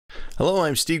Hello,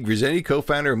 I'm Steve Grizzetti,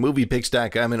 co-founder of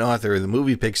MoviePix.com and author of the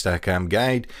MoviePix.com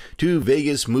Guide to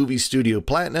Vegas Movie Studio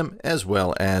Platinum, as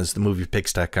well as the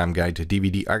MoviePix.com Guide to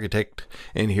DVD Architect.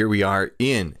 And here we are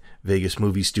in Vegas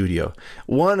Movie Studio.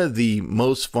 One of the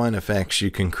most fun effects you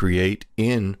can create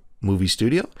in Movie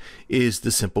Studio is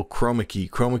the simple Chroma Key.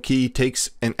 Chroma Key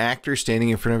takes an actor standing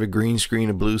in front of a green screen,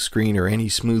 a blue screen, or any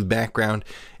smooth background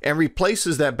and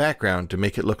replaces that background to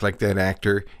make it look like that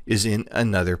actor is in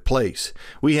another place.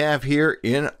 We have here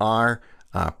in our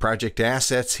project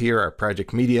assets here, our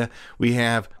project media, we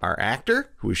have our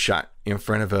actor who is shot in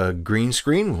front of a green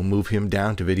screen. We'll move him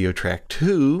down to video track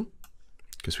 2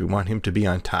 because we want him to be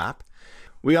on top.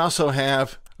 We also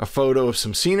have a photo of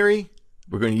some scenery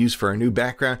we're going to use for our new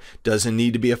background. Doesn't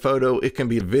need to be a photo, it can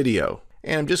be a video.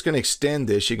 And I'm just going to extend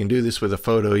this. You can do this with a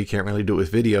photo, you can't really do it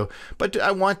with video, but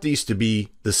I want these to be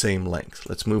the same length.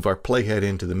 Let's move our playhead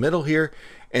into the middle here,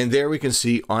 and there we can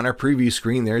see on our preview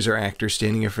screen, there's our actor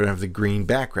standing in front of the green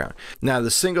background. Now, the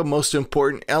single most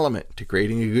important element to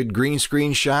creating a good green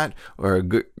screen shot or a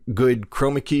good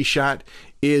Chroma Key shot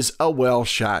is a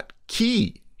well-shot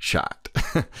key shot.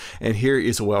 And here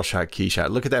is a well-shot key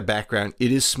shot. Look at that background.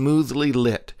 It is smoothly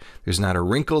lit. There's not a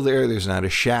wrinkle there. There's not a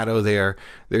shadow there.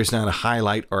 There's not a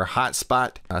highlight or a hot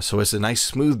spot. So it's a nice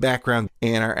smooth background,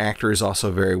 and our actor is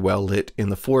also very well lit in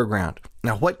the foreground.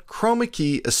 Now, what Chroma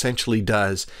Key essentially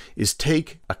does is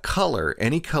take a color,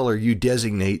 any color you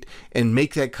designate, and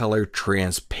make that color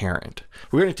transparent.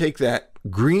 We're going to take that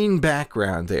green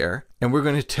background there, and we're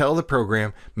going to tell the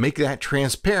program, make that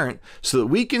transparent so that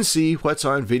we can see what's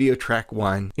on video track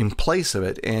 1 in place of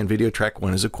it. And video track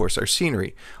 1 is, of course, our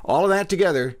scenery. All of that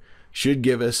together should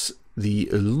give us the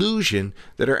illusion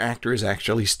that our actor is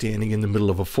actually standing in the middle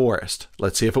of a forest.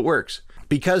 Let's see if it works.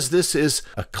 Because this is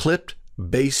a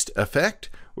clipped-based effect,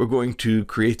 we're going to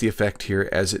create the effect here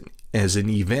as an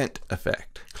event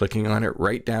effect. Clicking on it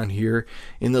right down here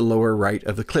in the lower right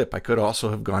of the clip. I could also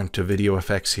have gone to video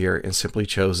effects here and simply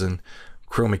chosen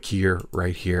Chroma Key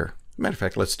right here. Matter of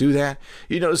fact, let's do that.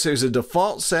 You notice there's a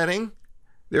default setting.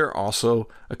 There are also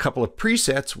a couple of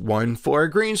presets, one for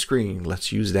a green screen.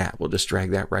 Let's use that. We'll just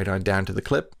drag that right on down to the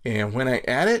clip. And when I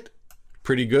add it,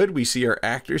 pretty good. We see our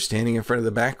actor standing in front of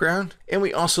the background, and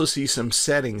we also see some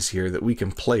settings here that we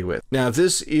can play with. Now,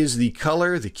 this is the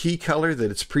color, the key color that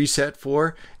it's preset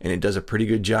for, and it does a pretty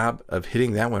good job of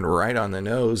hitting that one right on the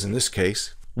nose in this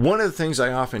case. One of the things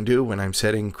I often do when I'm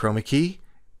setting Chroma Key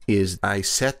is I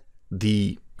set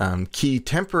the key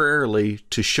temporarily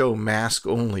to show mask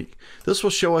only. This will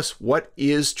show us what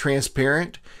is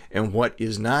transparent and what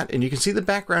is not, and you can see the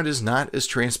background is not as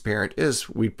transparent as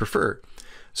we prefer.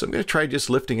 So I'm going to try just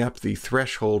lifting up the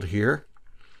threshold here.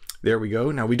 There we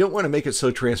go. Now, we don't want to make it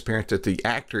so transparent that the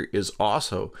actor is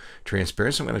also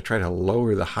transparent. So I'm going to try to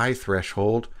lower the high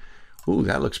threshold. Ooh,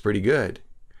 that looks pretty good.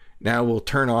 Now we'll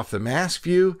turn off the mask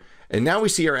view. And now we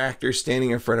see our actor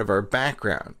standing in front of our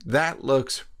background. That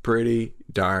looks pretty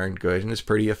darn good, and it's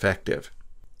pretty effective.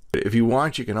 If you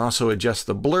want, you can also adjust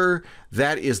the blur.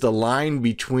 That is the line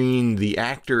between the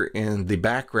actor and the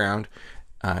background.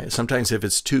 Sometimes if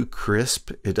it's too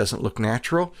crisp, it doesn't look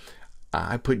natural.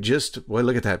 I put just, well,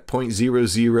 look at that,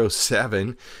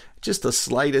 0.007, just the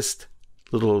slightest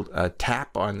little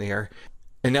tap on there.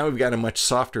 And now we've got a much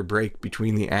softer break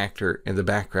between the actor and the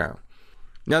background.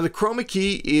 Now, the Chroma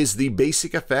Key is the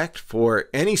basic effect for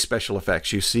any special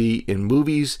effects you see in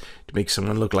movies, to make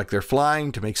someone look like they're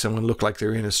flying, to make someone look like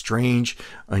they're in a strange,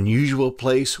 unusual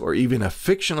place, or even a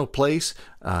fictional place,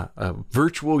 a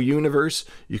virtual universe.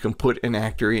 You can put an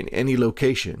actor in any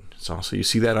location. It's also, you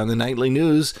see that on the nightly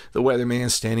news, the weatherman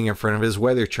standing in front of his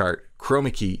weather chart.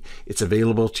 Chroma Key. It's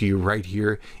available to you right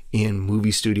here in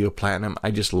Movie Studio Platinum. I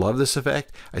just love this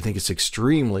effect. I think it's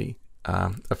extremely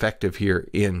effective here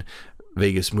in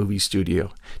Vegas Movie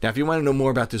Studio. Now, if you want to know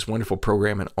more about this wonderful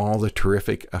program and all the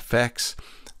terrific effects,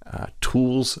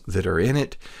 tools that are in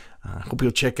it, I hope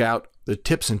you'll check out the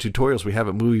tips and tutorials we have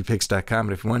at MoviePix.com.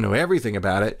 And if you want to know everything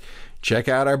about it, check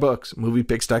out our books,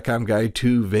 MoviePix.com Guide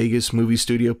to Vegas Movie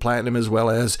Studio Platinum, as well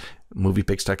as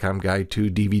MoviePix.com Guide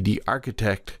to DVD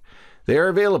Architect. They are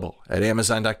available at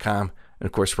Amazon.com and,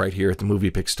 of course, right here at the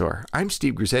MoviePix store. I'm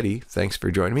Steve Grizzetti. Thanks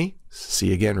for joining me. See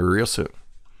you again real soon.